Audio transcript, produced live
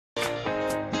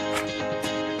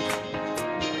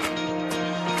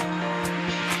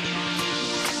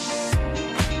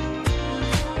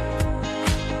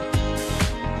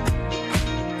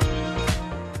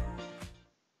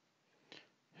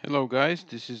guys,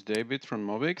 this is David from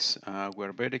Mobix.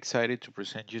 We're very excited to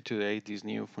present you today this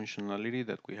new functionality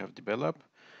that we have developed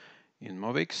in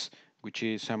Mobix, which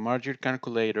is a margin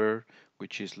calculator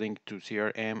which is linked to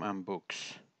CRM and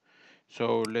books.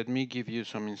 So let me give you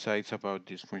some insights about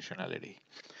this functionality.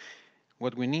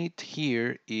 What we need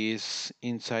here is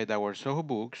inside our Zoho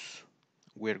books,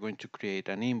 we're going to create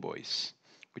an invoice,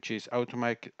 which is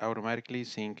automatically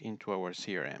synced into our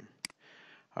CRM.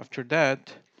 After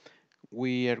that,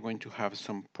 we are going to have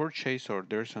some purchase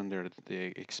orders under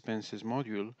the expenses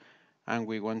module, and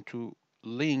we want to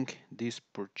link these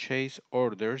purchase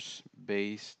orders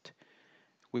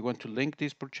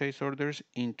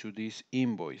into this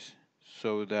invoice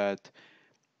so that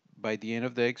by the end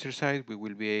of the exercise we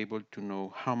will be able to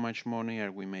know how much money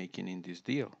are we making in this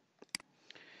deal.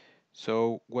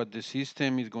 So what the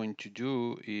system is going to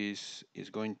do is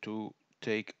going to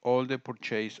take all the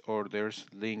purchase orders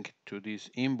linked to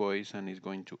this invoice and is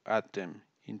going to add them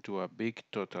into a big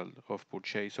total of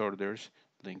purchase orders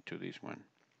linked to this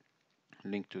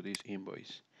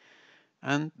invoice.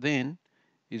 And then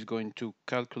is going to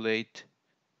calculate,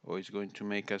 or is going to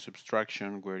make a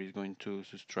subtraction where it's going to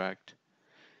subtract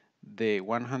the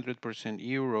 100%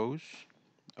 euros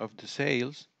of the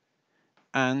sales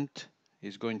and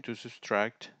is going to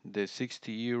subtract the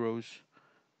 60 euros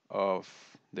of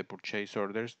the purchase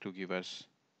orders to give us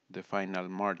the final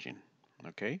margin,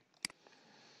 okay?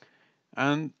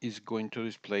 And is going to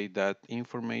display that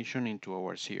information into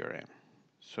our CRM.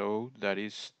 So that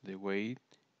is the way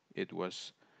it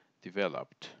was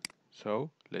developed. So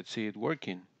let's see it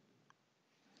working.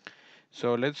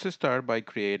 So let's start by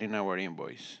creating our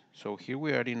invoice. So here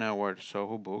we are in our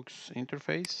Zoho Books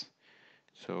interface.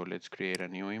 So let's create a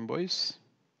new invoice.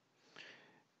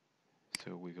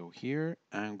 So we go here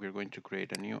and we're going to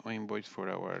create a new invoice for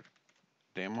our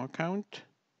demo account.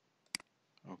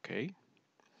 Okay.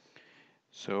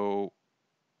 So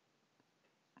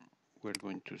we're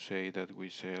going to say that we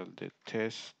sell the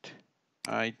test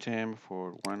item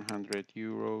for 100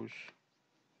 euros.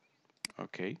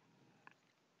 Okay.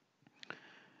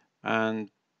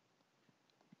 And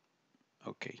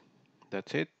okay,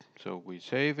 that's it. So we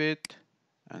save it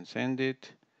and send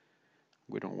it.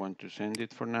 We don't want to send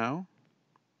it for now.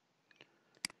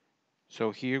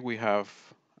 So here we have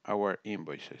our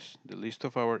invoices, the list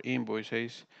of our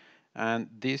invoices, and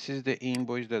this is the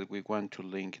invoice that we want to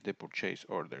link the purchase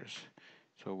orders.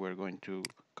 So we're going to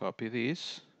copy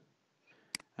this,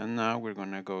 and now we're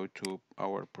going to go to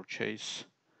our purchase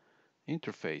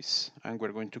interface, and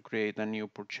we're going to create a new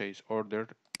purchase order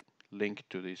linked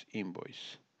to this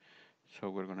invoice. So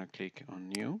we're going to click on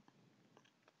new.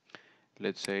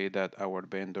 Let's say that our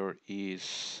vendor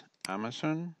is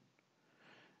Amazon.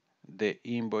 The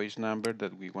invoice number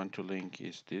that we want to link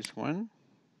is this one,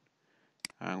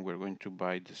 and we're going to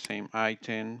buy the same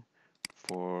item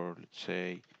for,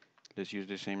 let's use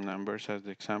the same numbers as the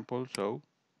example, so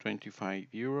 25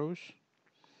 euros.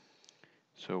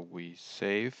 So we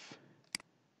save,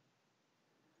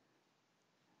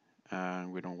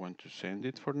 and we don't want to send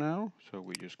it for now, so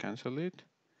we just cancel it,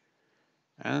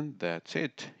 and that's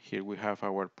it. Here we have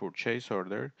our purchase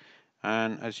order,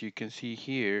 and as you can see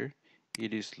here,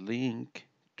 it is linked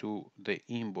to the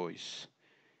invoice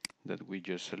that we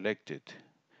just selected.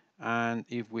 And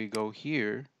if we go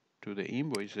here to the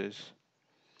invoices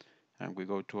and we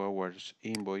go to our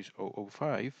invoice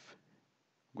 005,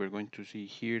 we're going to see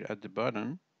here at the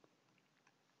bottom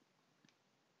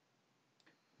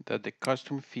that the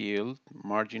custom field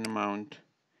margin amount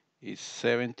is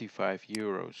 75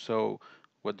 euros. So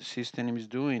what the system is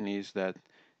doing is that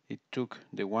it took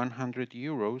the 100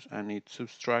 euros and it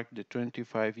subtract the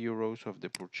 25 euros of the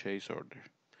purchase order.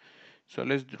 So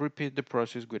let's repeat the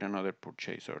process with another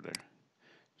purchase order.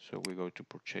 So we go to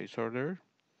purchase order.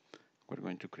 We're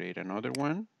going to create another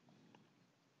one.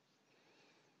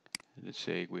 Let's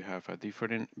say we have a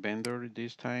different vendor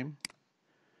this time,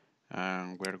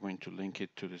 and we're going to link it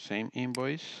to the same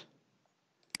invoice.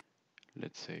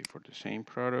 Let's say for the same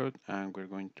product, and we're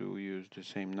going to use the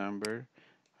same number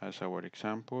as our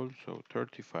example, so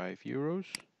 35 euros.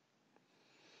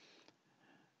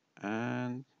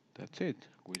 And that's it.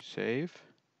 We save.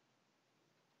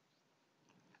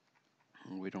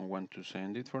 We don't want to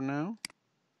send it for now.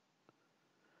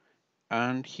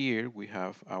 And here we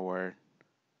have our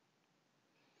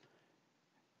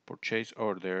purchase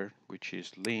order, which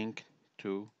is linked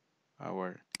to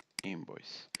our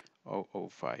invoice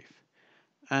 005.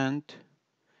 And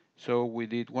so we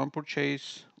did one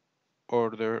purchase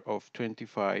order of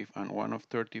 25 and one of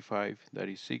 35, that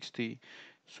is 60.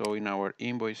 So in our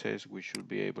invoices, we should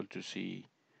be able to see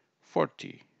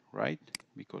 40, right?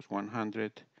 Because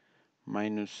 100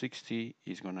 minus 60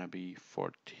 is gonna be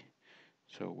 40.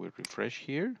 So we refresh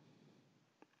here.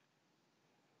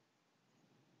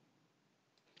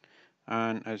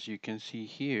 And as you can see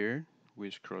here,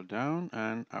 we scroll down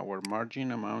and our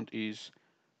margin amount is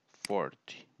 40.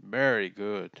 Very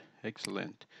good.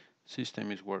 Excellent.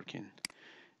 System is working.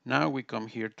 Now we come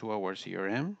here to our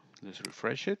CRM. Let's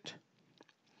refresh it.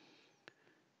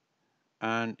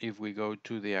 And if we go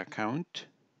to the account,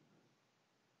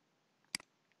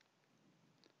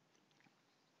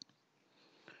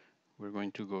 we're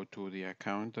going to go to the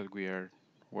account that we are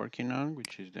working on,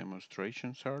 which is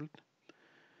demonstration salt.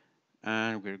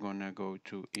 And we're gonna go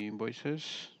to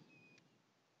invoices.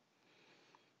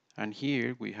 And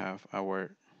here we have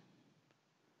our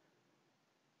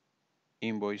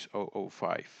invoice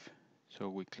 005. So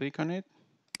we click on it.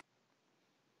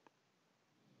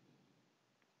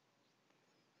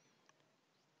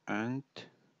 And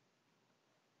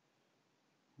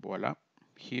voila.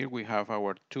 Here we have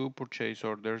our two purchase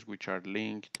orders which are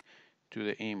linked to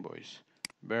the invoice.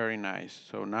 Very nice.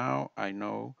 So now I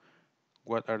know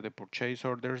what are the purchase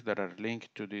orders that are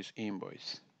linked to this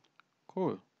invoice.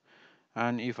 Cool.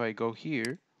 And if I go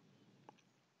here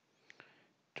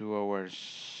to our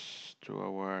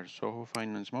Zoho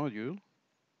Finance module,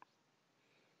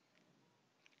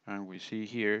 and we see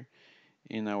here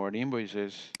in our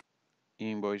invoices,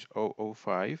 invoice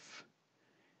 005,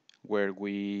 where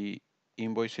we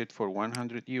invoice it for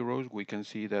 100 euros, we can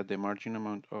see that the margin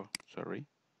amount,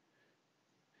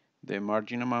 the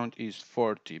margin amount is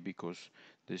 40 because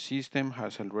the system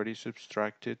has already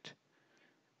subtracted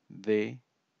the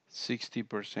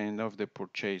 60% of the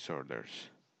purchase orders.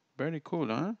 Very cool,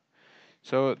 huh?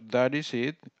 So that is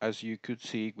it. As you could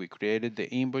see, we created the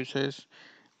invoices,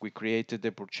 we created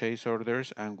the purchase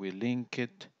orders, and we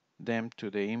linked them to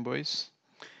the invoice.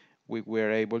 We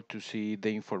were able to see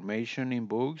the information in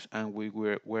books, and we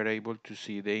were able to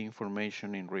see the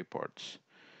information in reports.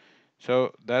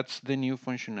 So that's the new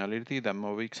functionality that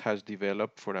Mobix has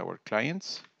developed for our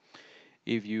clients.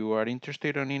 If you are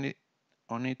interested on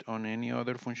any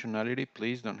other functionality,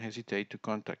 please don't hesitate to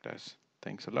contact us.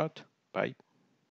 Thanks a lot. Bye.